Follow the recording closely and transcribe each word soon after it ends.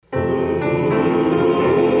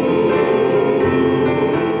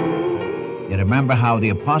remember how the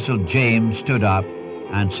Apostle James stood up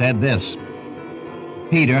and said this,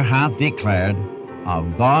 Peter hath declared how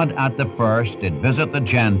God at the first did visit the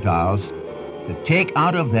Gentiles to take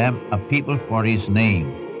out of them a people for his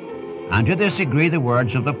name. And to this agree the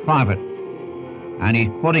words of the prophet. And he's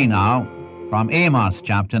quoting now from Amos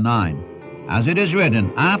chapter 9. As it is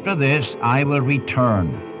written, after this I will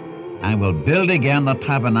return, and will build again the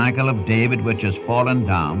tabernacle of David which is fallen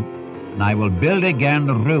down, and I will build again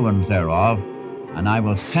the ruins thereof, and I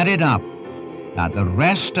will set it up, that the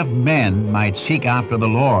rest of men might seek after the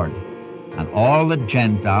Lord, and all the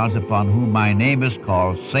Gentiles upon whom my name is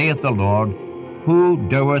called, saith the Lord, who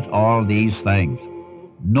doeth all these things.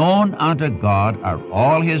 Known unto God are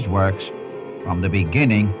all his works from the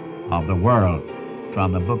beginning of the world.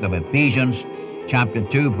 From the book of Ephesians, chapter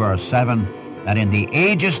 2, verse 7, that in the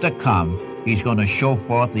ages to come, he's going to show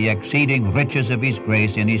forth the exceeding riches of his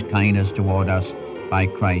grace and his kindness toward us by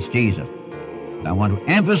Christ Jesus. And I want to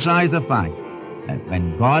emphasize the fact that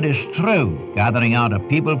when God is through gathering out a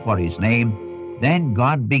people for his name, then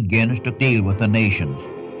God begins to deal with the nations.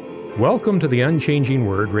 Welcome to the Unchanging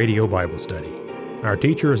Word Radio Bible Study. Our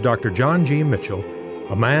teacher is Dr. John G. Mitchell,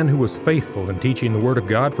 a man who was faithful in teaching the Word of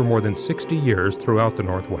God for more than 60 years throughout the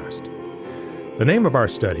Northwest. The name of our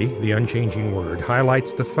study, The Unchanging Word,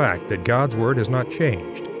 highlights the fact that God's Word has not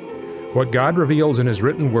changed. What God reveals in His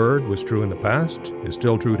written Word was true in the past, is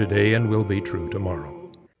still true today, and will be true tomorrow.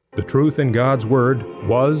 The truth in God's Word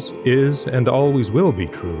was, is, and always will be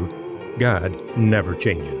true. God never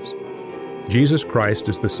changes. Jesus Christ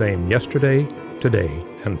is the same yesterday, today,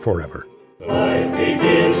 and forever. Life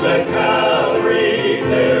begins at Calvary,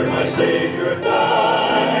 there my Savior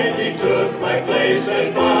died. He took my place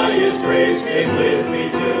and by His grace came with me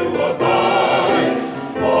to abide.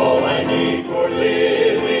 All I need for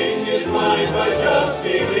living is mine by just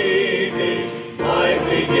believing. Life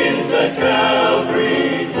begins at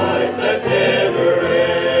Calvary, life that never ends.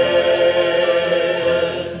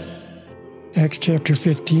 Acts chapter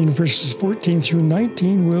 15, verses 14 through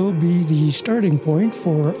 19 will be the starting point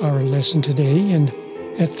for our lesson today. And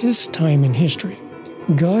at this time in history,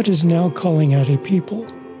 God is now calling out a people,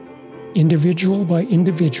 individual by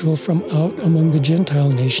individual, from out among the Gentile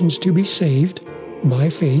nations to be saved by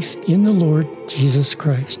faith in the Lord Jesus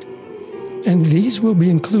Christ. And these will be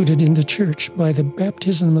included in the church by the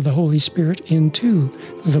baptism of the Holy Spirit into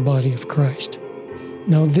the body of Christ.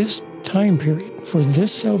 Now, this time period for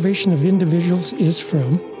this salvation of individuals is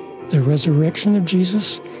from the resurrection of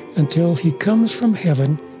Jesus until He comes from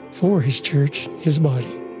heaven for His church, His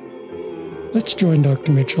body. Let's join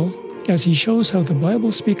Dr. Mitchell as he shows how the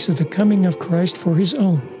Bible speaks of the coming of Christ for His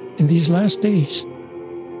own in these last days.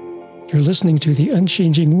 You're listening to the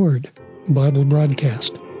Unchanging Word Bible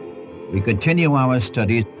broadcast. We continue our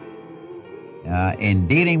studies in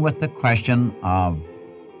dealing with the question of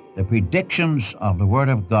the predictions of the Word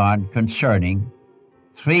of God concerning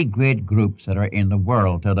three great groups that are in the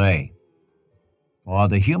world today. For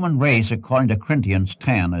the human race, according to Corinthians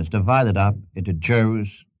 10, is divided up into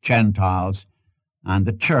Jews, Gentiles, and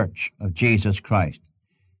the Church of Jesus Christ.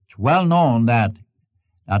 It's well known that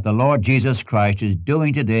the Lord Jesus Christ is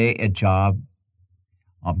doing today a job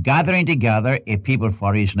of gathering together a people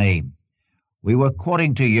for His name. We were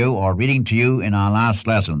quoting to you, or reading to you in our last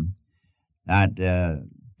lesson, that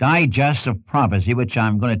digest of prophecy, which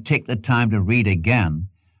I'm going to take the time to read again,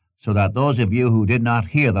 so that those of you who did not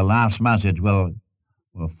hear the last message will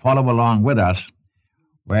follow along with us,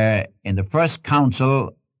 where in the first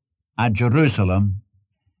council at Jerusalem,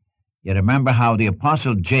 you remember how the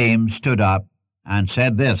Apostle James stood up and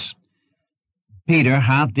said this, Peter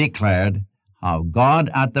hath declared how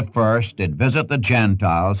God at the first did visit the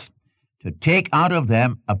Gentiles to take out of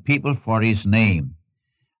them a people for His name.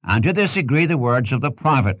 And to this agree the words of the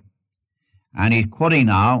prophet. And he's quoting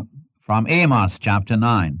now from Amos chapter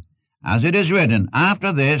 9. As it is written,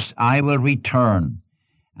 after this I will return,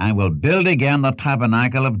 and will build again the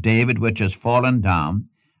tabernacle of David which is fallen down,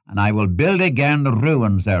 and I will build again the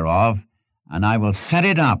ruins thereof, and I will set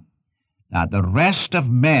it up, that the rest of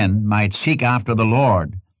men might seek after the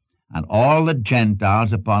Lord, and all the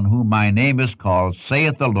Gentiles upon whom my name is called,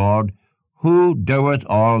 saith the Lord, who doeth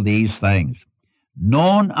all these things.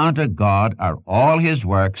 Known unto God are all His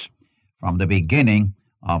works from the beginning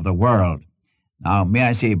of the world. Now, may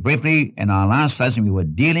I say briefly, in our last lesson, we were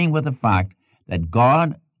dealing with the fact that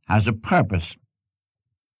God has a purpose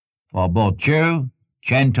for both Jew,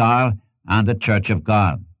 Gentile, and the Church of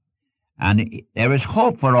God. And there is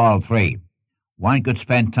hope for all three. One could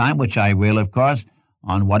spend time, which I will, of course,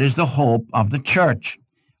 on what is the hope of the church.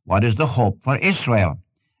 What is the hope for Israel?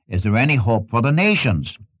 Is there any hope for the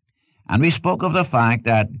nations? And we spoke of the fact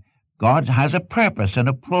that God has a purpose and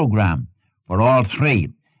a program for all three,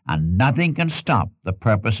 and nothing can stop the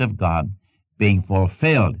purpose of God being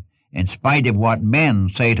fulfilled in spite of what men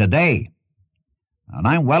say today. And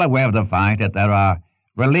I'm well aware of the fact that there are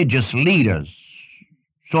religious leaders,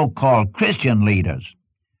 so-called Christian leaders,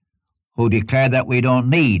 who declare that we don't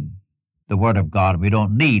need the Word of God, we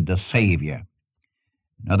don't need the Savior.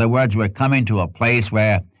 In other words, we're coming to a place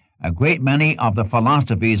where a great many of the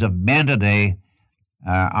philosophies of men today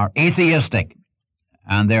are atheistic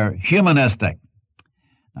and they're humanistic.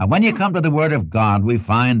 Now, when you come to the Word of God, we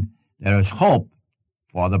find there is hope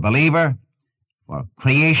for the believer, for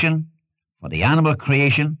creation, for the animal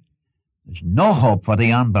creation. There's no hope for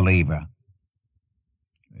the unbeliever.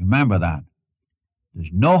 Remember that.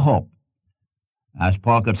 There's no hope. As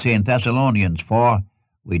Paul could say in Thessalonians 4,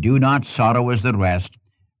 we do not sorrow as the rest,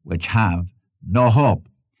 which have no hope.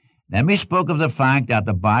 Then we spoke of the fact that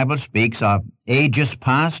the Bible speaks of ages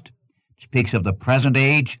past, it speaks of the present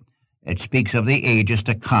age, it speaks of the ages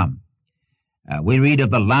to come. We read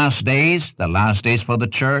of the last days for the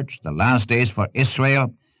church, the last days for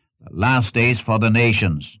Israel, the last days for the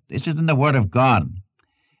nations. This is in the Word of God.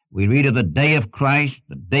 We read of the day of Christ,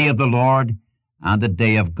 the day of the Lord, and the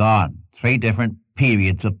day of God, 3 different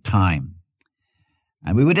periods of time.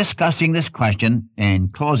 And we were discussing this question in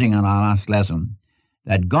closing on our last lesson,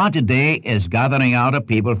 that God today is gathering out a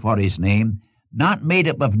people for His name, not made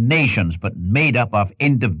up of nations, but made up of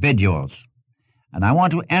individuals. And I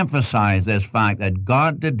want to emphasize this fact that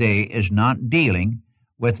God today is not dealing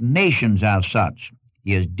with nations as such.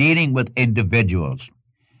 He is dealing with individuals.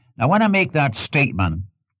 Now, when I make that statement,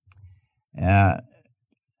 that's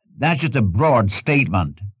just a broad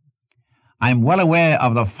statement. I'm well aware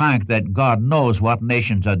of the fact that God knows what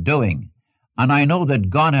nations are doing, and I know that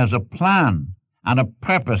God has a plan and a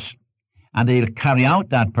purpose, and He'll carry out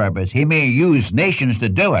that purpose. He may use nations to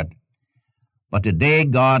do it, but today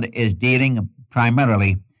God is dealing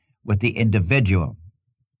primarily with the individual.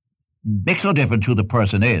 It makes no difference who the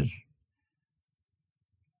person is.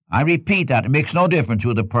 I repeat that. It makes no difference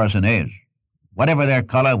who the person is. Whatever their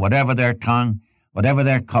color, whatever their tongue, whatever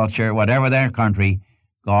their culture, whatever their country,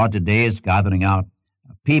 God today is gathering out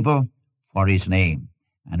a people for His name.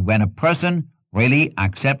 And when a person really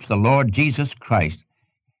accepts the Lord Jesus Christ,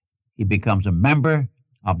 he becomes a member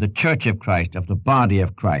of the Church of Christ, of the body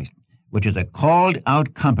of Christ, which is a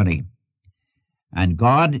called-out company. And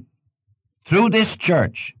God, through this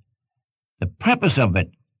church, the purpose of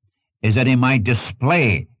it is that He might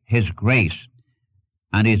display His grace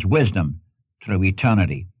and His wisdom through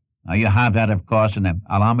eternity. Now you have that, of course, and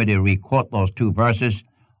allow me to re-quote those 2 verses,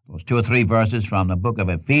 those 2 or 3 verses from the book of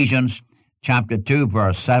Ephesians, chapter 2,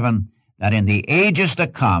 verse 7, that in the ages to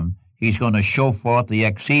come, He's going to show forth the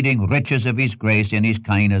exceeding riches of His grace in His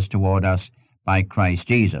kindness toward us by Christ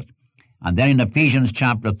Jesus. And then in Ephesians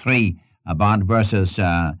chapter 3, about verses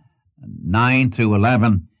 9 through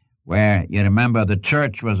 11, where you remember the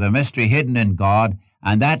church was a mystery hidden in God,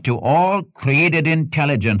 and that to all created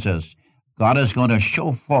intelligences, God is going to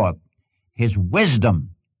show forth His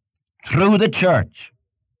wisdom through the church.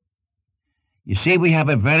 You see, we have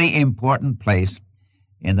a very important place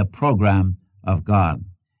in the program of God.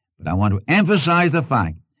 But I want to emphasize the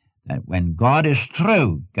fact that when God is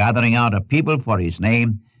through gathering out a people for His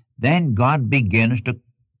name, then God begins to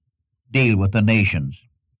deal with the nations.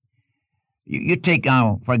 You take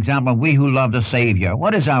for example, we who love the Savior.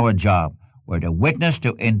 What is our job? We're to witness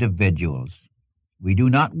to individuals. We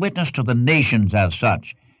do not witness to the nations as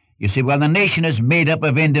such. You see, well, the nation is made up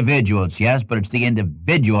of individuals, yes, but it's the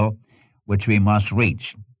individual which we must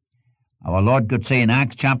reach. Our Lord could say in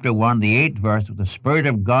Acts chapter 1, the 8th verse, the Spirit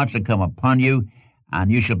of God shall come upon you,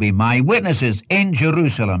 and you shall be my witnesses in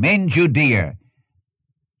Jerusalem, in Judea,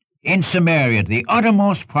 in Samaria, to the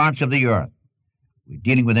uttermost parts of the earth. We're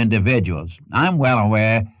dealing with individuals. I'm well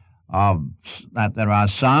aware of that there are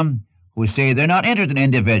some who say they're not interested in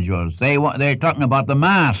individuals. They're talking about the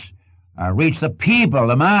mass, reach the people,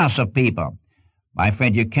 the mass of people. My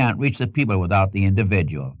friend, you can't reach the people without the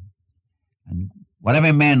individual. And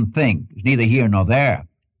whatever men think is neither here nor there.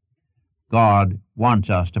 God wants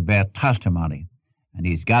us to bear testimony, and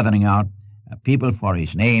He's gathering out a people for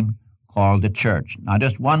His name called the church. Now,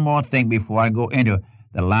 just one more thing before I go into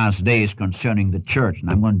the last days concerning the church, and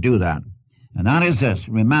I'm going to do that. And that is this.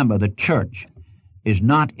 Remember, the church is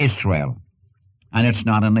not Israel, and it's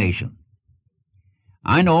not a nation.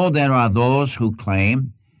 I know there are those who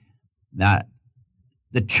claim that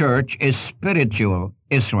the church is spiritual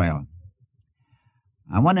Israel.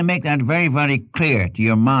 I want to make that very, very clear to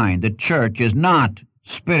your mind. The church is not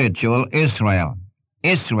spiritual Israel.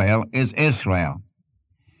 Israel is Israel.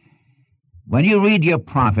 When you read your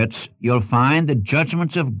prophets, you'll find the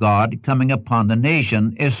judgments of God coming upon the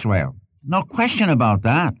nation Israel. No question about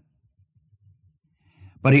that.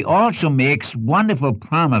 But he also makes wonderful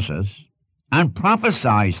promises and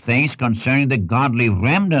prophesies things concerning the godly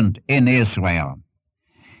remnant in Israel.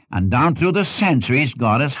 And down through the centuries,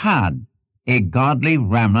 God has had a godly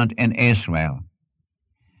remnant in Israel.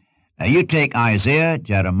 Now you take Isaiah,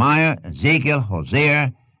 Jeremiah, Ezekiel,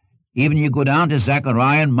 Hosea, even you go down to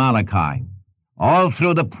Zechariah and Malachi, all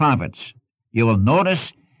through the prophets, you will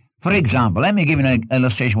notice, for example, let me give you an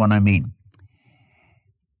illustration of what I mean.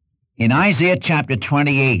 In Isaiah chapter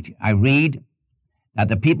 28, I read that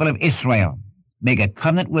the people of Israel make a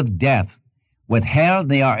covenant with death. With hell,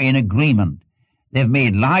 they are in agreement. They've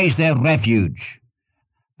made lies their refuge,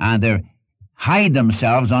 and they hide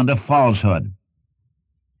themselves under falsehood.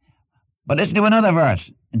 But listen to another verse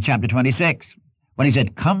in chapter 26, when he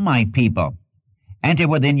said, "Come, my people, enter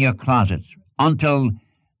within your closets, until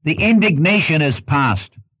the indignation is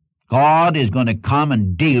past." God is going to come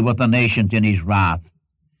and deal with the nations in his wrath.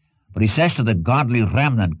 But he says to the godly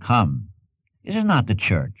remnant, "Come." This is not the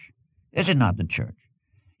church. This is not the church.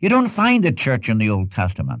 You don't find the church in the Old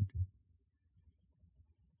Testament.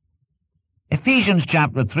 Ephesians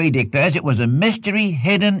chapter 3 declares it was a mystery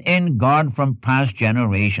hidden in God from past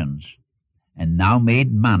generations, and now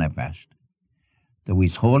made manifest through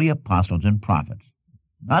his holy apostles and prophets.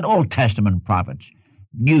 Not Old Testament prophets,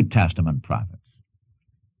 New Testament prophets.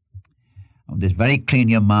 I want this very clear in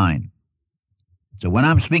your mind. So when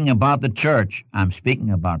I'm speaking about the church, I'm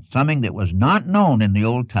speaking about something that was not known in the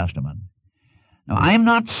Old Testament. Now, I'm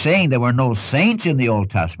not saying there were no saints in the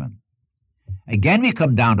Old Testament. Again, we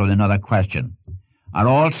come down to another question. Are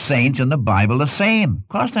all saints in the Bible the same? Of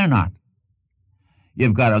course they're not.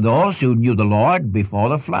 You've got those who knew the Lord before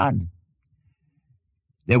the flood.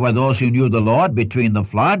 There were those who knew the Lord between the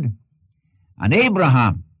flood and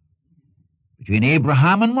Abraham, between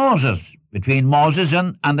Abraham and Moses, between Moses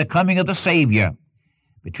and the coming of the Savior,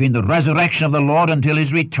 between the resurrection of the Lord until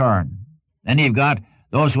his return. Then you've got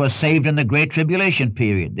those who are saved in the Great Tribulation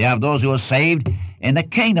period. They have those who are saved in the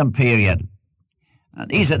Kingdom period. And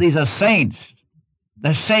these are saints.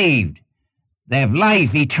 They're saved. They have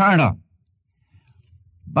life eternal.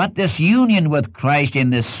 But this union with Christ in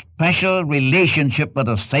this special relationship with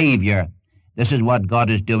the Savior, this is what God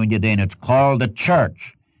is doing today, and it's called the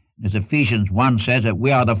church. As Ephesians 1 says, that we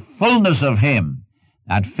are the fullness of him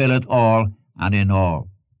that filleth all and in all.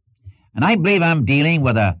 And I believe I'm dealing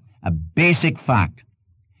with a basic fact.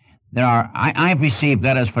 I've received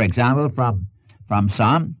letters, for example, from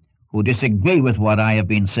some who disagree with what I have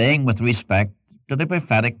been saying with respect to the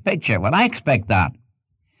prophetic picture. Well, I expect that.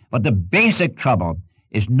 But the basic trouble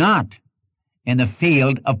is not in the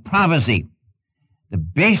field of prophecy. The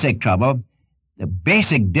basic trouble, the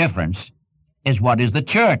basic difference is what is the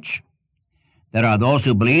church. There are those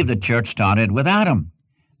who believe the church started with Adam.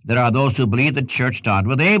 There are those who believe the church started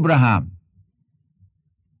with Abraham.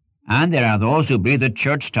 And there are those who believe the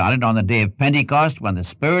church started on the day of Pentecost when the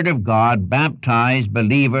Spirit of God baptized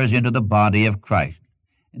believers into the body of Christ.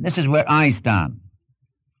 And this is where I stand.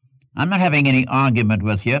 I'm not having any argument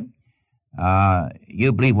with you.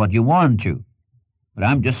 You believe what you want to. But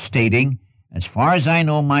I'm just stating, as far as I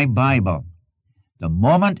know my Bible, the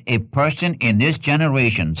moment a person in this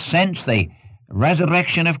generation, since the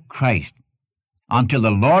resurrection of Christ, until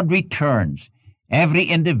the Lord returns, every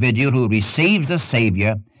individual who receives the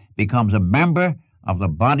Savior becomes a member of the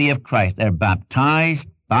body of Christ. They're baptized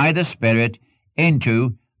by the Spirit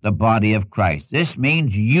into the body of Christ. This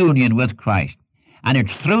means union with Christ. And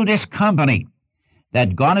it's through this company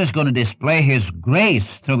that God is going to display his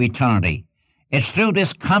grace through eternity. It's through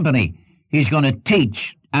this company he's going to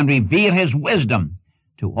teach and reveal his wisdom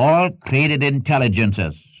to all created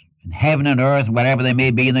intelligences in heaven and earth, wherever they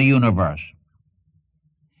may be in the universe.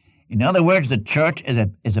 In other words, the church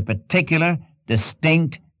is a particular,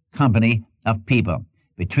 distinct company of people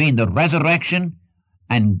between the resurrection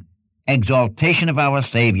and exaltation of our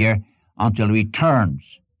Savior until he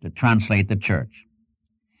returns to translate the church.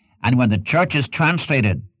 And when the church is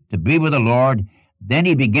translated to be with the Lord, then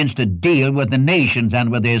he begins to deal with the nations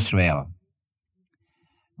and with Israel.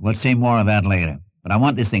 We'll see more of that later. But I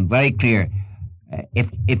want this thing very clear.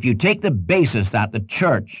 If you take the basis that the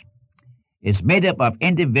church is made up of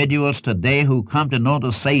individuals today who come to know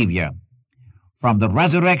the Savior from the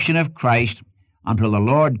resurrection of Christ until the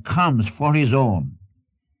Lord comes for his own.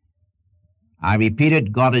 I repeat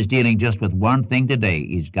it, God is dealing just with one thing today.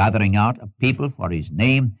 He's gathering out a people for his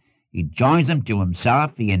name. He joins them to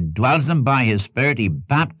himself. He indwells them by his Spirit. He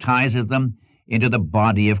baptizes them into the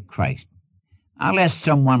body of Christ. Unless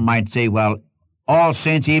someone might say, well, all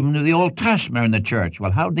saints, even to the Old Testament, are in the church.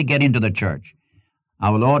 Well, how did they get into the church?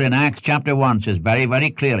 Our Lord in Acts chapter 1 says very, very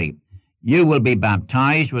clearly, you will be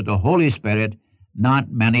baptized with the Holy Spirit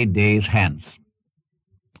not many days hence.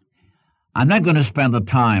 I'm not going to spend the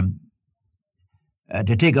time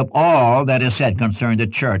to take up all that is said concerning the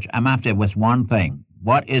church. I'm after with one thing.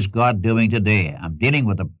 What is God doing today? I'm dealing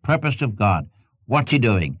with the purpose of God. What's he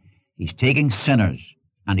doing? He's taking sinners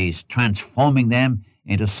and he's transforming them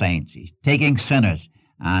into saints. He's taking sinners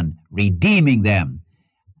and redeeming them,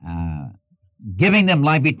 giving them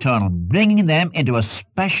life eternal, bringing them into a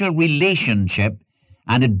special relationship,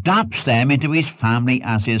 and adopts them into his family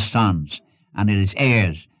as his sons and his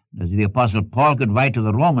heirs. As the Apostle Paul could write to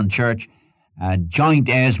the Roman church, joint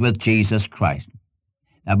heirs with Jesus Christ.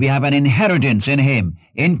 Now we have an inheritance in him,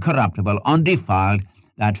 incorruptible, undefiled,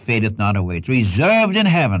 that fadeth not away. It's reserved in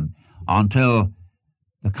heaven until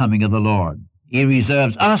the coming of the Lord. He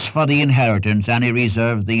reserves us for the inheritance, and he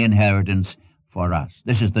reserves the inheritance for us.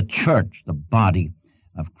 This is the church, the body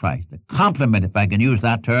of Christ. The complement, if I can use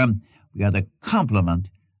that term, we are the complement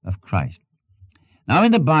of Christ. Now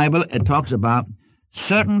in the Bible, it talks about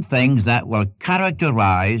certain things that will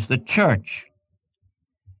characterize the church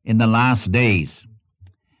in the last days.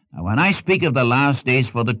 Now, when I speak of the last days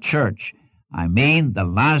for the church, I mean the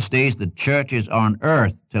last days the church is on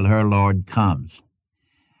earth till her Lord comes.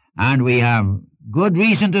 And we have good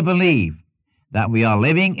reason to believe that we are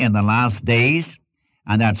living in the last days,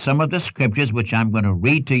 and that some of the scriptures which I'm going to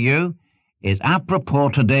read to you is apropos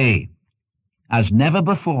today as never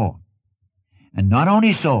before. And not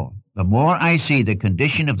only so, the more I see the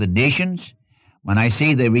condition of the nations, when I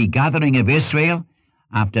see the regathering of Israel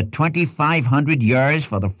after 2,500 years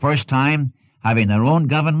for the first time having their own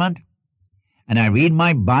government, and I read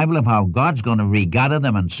my Bible of how God's going to regather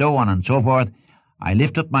them and so on and so forth, I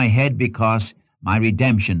lift up my head because my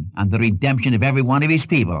redemption and the redemption of every one of his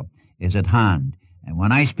people is at hand. And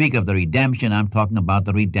when I speak of the redemption, I'm talking about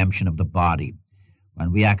the redemption of the body.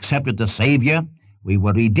 When we accepted the Savior, we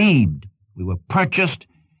were redeemed. We were purchased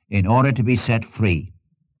in order to be set free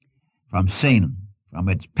from sin, from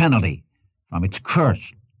its penalty, from its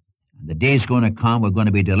curse. And the day is going to come, we're going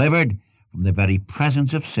to be delivered from the very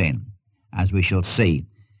presence of sin, as we shall see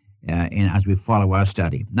as we follow our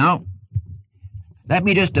study. Now, let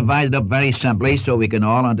me just divide it up very simply so we can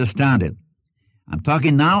all understand it. I'm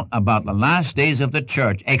talking now about the last days of the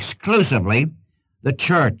church, exclusively the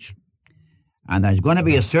church. And there's going to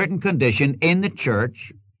be a certain condition in the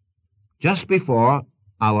church just before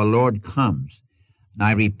our Lord comes. And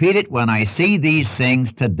I repeat it, when I see these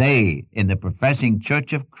things today in the professing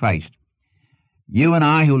church of Christ, you and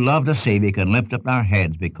I who love the Savior can lift up our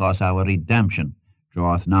heads because our redemption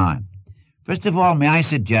draweth nigh. First of all, may I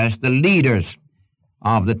suggest the leaders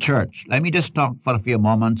of the church. Let me just talk for a few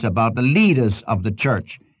moments about the leaders of the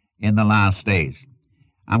church in the last days.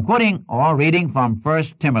 I'm quoting or reading from 1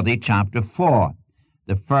 Timothy chapter 4,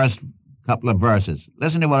 the first couple of verses.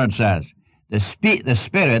 Listen to what it says. The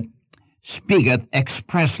Spirit speaketh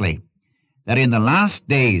expressly, that in the last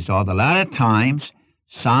days or the latter times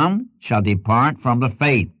some shall depart from the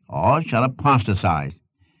faith, or shall apostatize.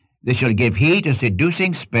 They shall give heed to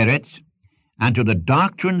seducing spirits, and to the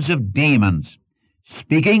doctrines of demons,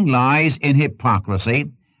 speaking lies in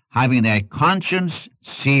hypocrisy, having their conscience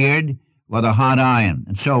seared with a hot iron,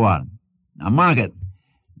 and so on. Now mark it.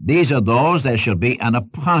 These are those that shall be an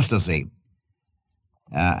apostasy,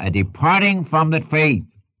 a departing from the faith,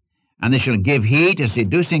 and they shall give heed to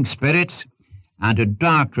seducing spirits and to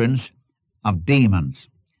doctrines of demons.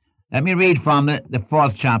 Let me read from the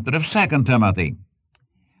 4th chapter of 2 Timothy,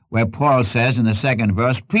 where Paul says in the 2nd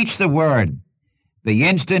verse, preach the word, be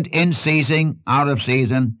instant in season, out of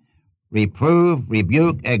season, reprove,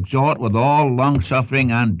 rebuke, exhort with all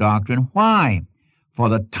longsuffering and doctrine. Why? For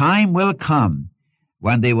the time will come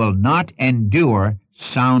when they will not endure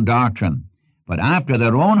sound doctrine, but after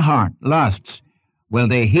their own heart lusts will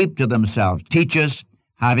they heap to themselves teachers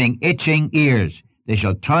having itching ears. They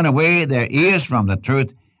shall turn away their ears from the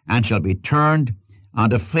truth and shall be turned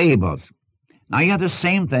unto fables. Now you have the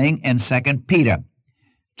same thing in 2 Peter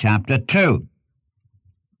chapter 2,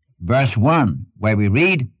 verse 1, where we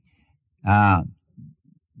read,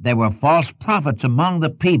 there were false prophets among the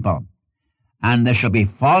people, and there shall be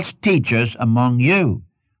false teachers among you,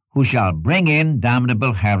 who shall bring in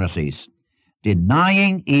damnable heresies,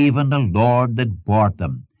 denying even the Lord that bought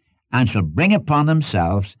them, and shall bring upon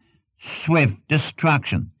themselves swift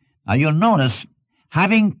destruction. Now you'll notice,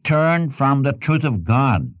 having turned from the truth of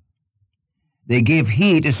God, they give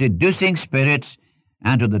heed to seducing spirits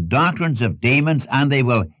and to the doctrines of demons, and they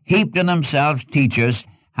will heap to themselves teachers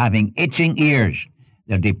having itching ears.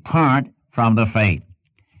 They'll depart from the faith.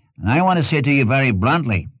 And I want to say to you very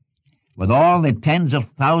bluntly, with all the tens of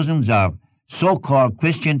thousands of so-called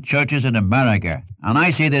Christian churches in America, and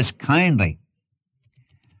I say this kindly,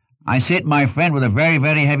 I say it, my friend, with a very,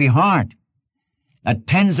 very heavy heart, that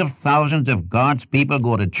tens of thousands of God's people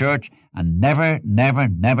go to church and never, never,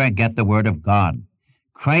 never get the Word of God.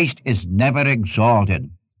 Christ is never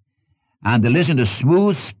exalted. And they listen to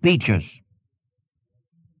smooth speeches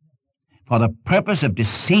for the purpose of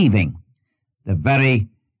deceiving the very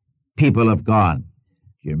people of God.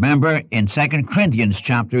 You remember in 2 Corinthians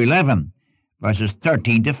chapter 11, verses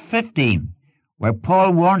 13 to 15, where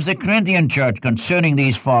Paul warns the Corinthian church concerning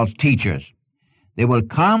these false teachers. They will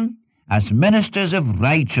come as ministers of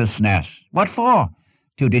righteousness. What for?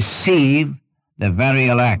 To deceive the very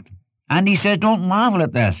elect. And he says, don't marvel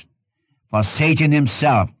at this, for Satan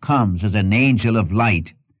himself comes as an angel of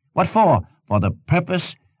light. What for? For the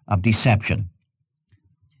purpose of deception.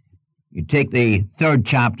 You take the 3rd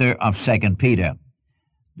chapter of 2 Peter.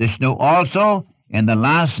 This know also, in the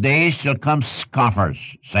last days shall come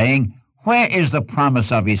scoffers, saying, where is the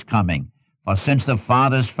promise of his coming? For since the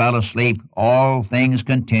fathers fell asleep, all things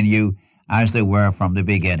continue as they were from the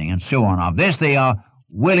beginning, and so on. Of this they are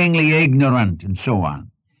willingly ignorant, and so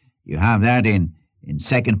on. You have that in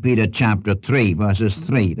 2 Peter chapter 3, verses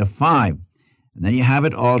 3 to 5. And then you have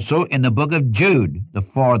it also in the book of Jude, the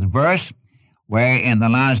 4th verse, where in the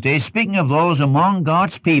last days, speaking of those among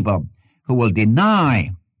God's people who will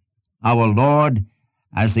deny our Lord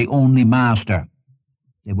as the only master.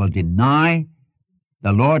 They will deny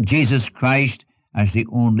the Lord Jesus Christ as the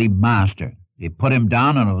only master. They put him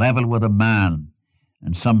down on a level with a man,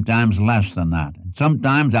 and sometimes less than that. And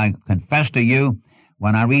sometimes I confess to you,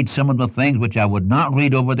 when I read some of the things which I would not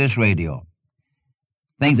read over this radio,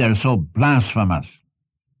 things that are so blasphemous,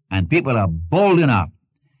 and people are bold enough,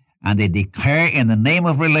 and they declare in the name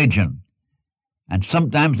of religion, and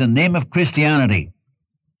sometimes in the name of Christianity,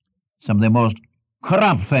 some of the most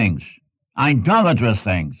corrupt things, idolatrous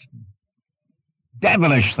things,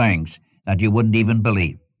 devilish things that you wouldn't even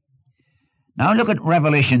believe. Now look at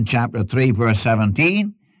Revelation chapter 3, verse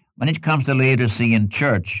 17, when it comes to Laodicean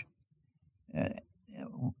church.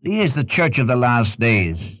 He is the church of the last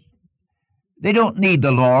days. They don't need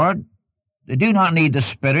the Lord. They do not need the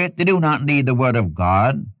Spirit. They do not need the Word of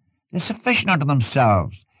God. They're sufficient unto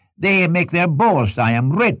themselves. They make their boast. I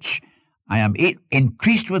am rich. I am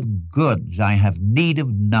increased with goods. I have need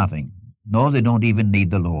of nothing. No, they don't even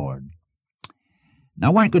need the Lord.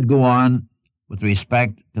 Now one could go on with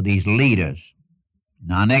respect to these leaders.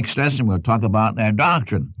 In our next lesson, we'll talk about their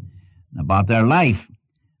doctrine, about their life.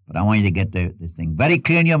 But I want you to get this thing very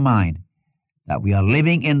clear in your mind, that we are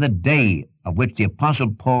living in the day of which the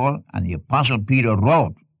Apostle Paul and the Apostle Peter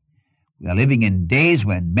wrote. We are living in days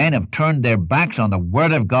when men have turned their backs on the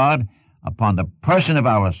Word of God, upon the person of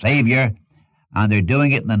our Savior, and they're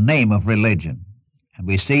doing it in the name of religion. And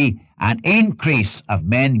we see an increase of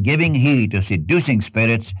men giving heed to seducing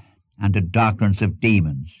spirits and to doctrines of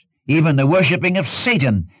demons. Even the worshiping of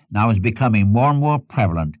Satan now is becoming more and more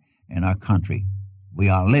prevalent in our country. We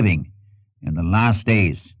are living in the last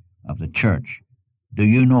days of the church. Do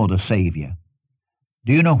you know the Savior?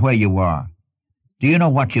 Do you know where you are? Do you know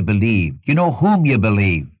what you believe? Do you know whom you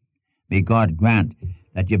believe? May God grant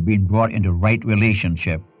that you've been brought into right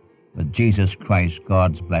relationship with Jesus Christ,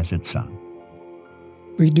 God's blessed Son.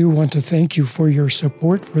 We do want to thank you for your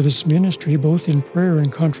support for this ministry, both in prayer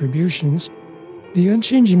and contributions. The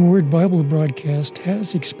Unchanging Word Bible broadcast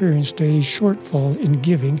has experienced a shortfall in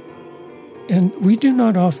giving, and we do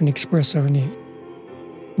not often express our need.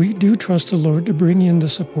 We do trust the Lord to bring in the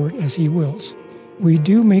support as He wills. We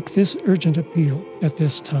do make this urgent appeal at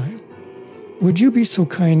this time. Would you be so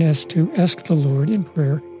kind as to ask the Lord in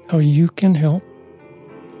prayer how you can help?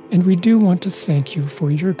 And we do want to thank you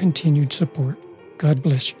for your continued support. God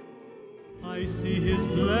bless you. I see His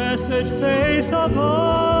blessed face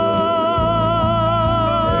above.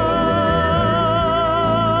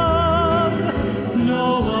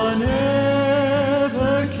 No one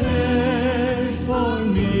ever cared for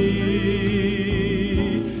me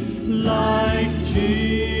like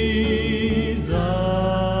Jesus.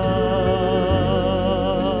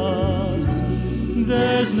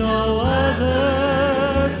 There's no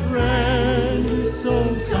other friend so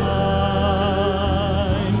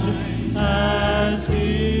kind as He.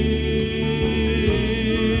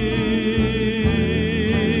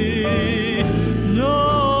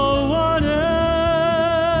 No one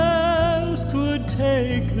else could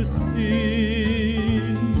take the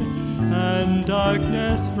sin and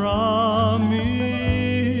darkness from me.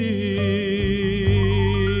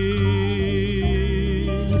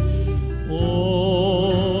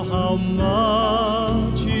 Oh, how much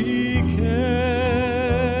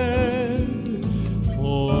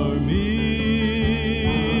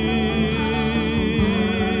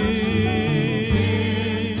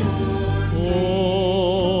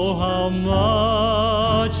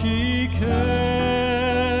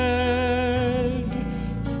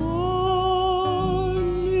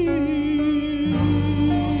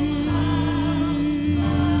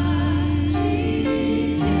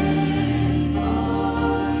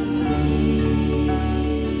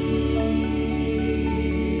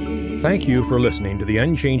Thank you for listening to the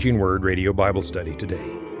Unchanging Word Radio Bible Study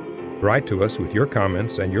today. Write to us with your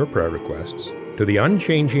comments and your prayer requests to the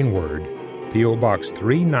Unchanging Word, P.O. Box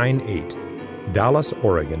 398, Dallas,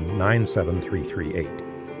 Oregon 97338.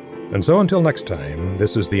 And so until next time,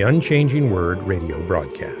 this is the Unchanging Word Radio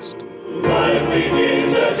broadcast. Life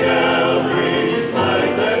begins at Calvary.